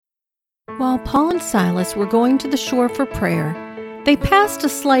While Paul and Silas were going to the shore for prayer, they passed a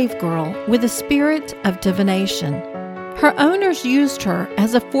slave girl with a spirit of divination. Her owners used her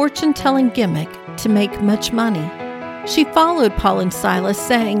as a fortune-telling gimmick to make much money. She followed Paul and Silas,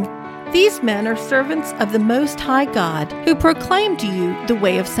 saying, "These men are servants of the Most High God, who proclaim to you the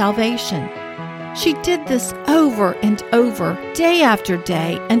way of salvation." She did this over and over, day after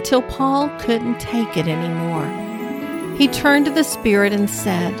day, until Paul couldn't take it anymore. He turned to the spirit and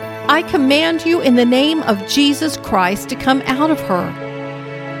said, "I command you in the name of Jesus Christ to come out of her."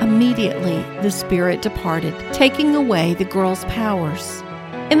 Immediately, the spirit departed, taking away the girl's powers.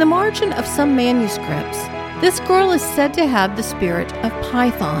 In the margin of some manuscripts, this girl is said to have the spirit of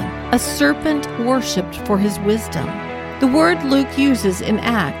Python, a serpent worshipped for his wisdom. The word Luke uses in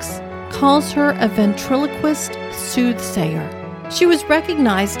Acts calls her a ventriloquist soothsayer. She was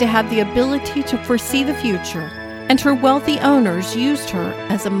recognized to have the ability to foresee the future, and her wealthy owners used her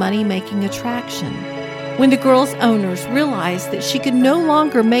as a money-making attraction. When the girl's owners realized that she could no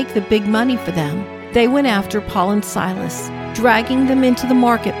longer make the big money for them, they went after Paul and Silas, dragging them into the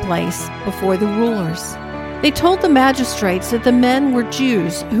marketplace before the rulers. They told the magistrates that the men were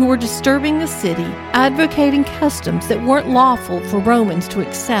Jews who were disturbing the city, advocating customs that weren't lawful for Romans to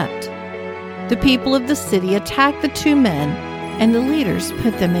accept. The people of the city attacked the two men, and the leaders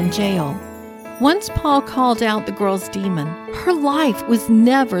put them in jail. Once Paul called out the girl's demon, her life was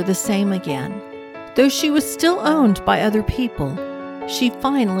never the same again. Though she was still owned by other people, she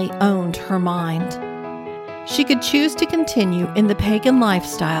finally owned her mind. She could choose to continue in the pagan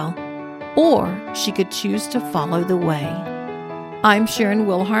lifestyle, or she could choose to follow the way. I'm Sharon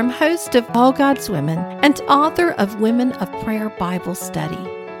Wilharm, host of All God's Women and author of Women of Prayer Bible Study.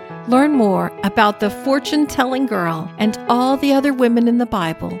 Learn more about the fortune-telling girl and all the other women in the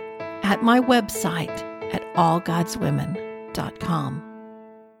Bible at my website at allgodswomen.com.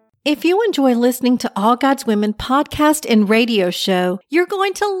 If you enjoy listening to All God's Women podcast and radio show, you're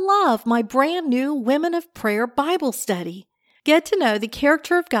going to love my brand new Women of Prayer Bible study. Get to know the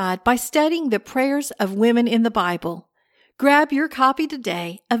character of God by studying the prayers of women in the Bible. Grab your copy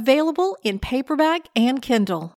today, available in paperback and Kindle.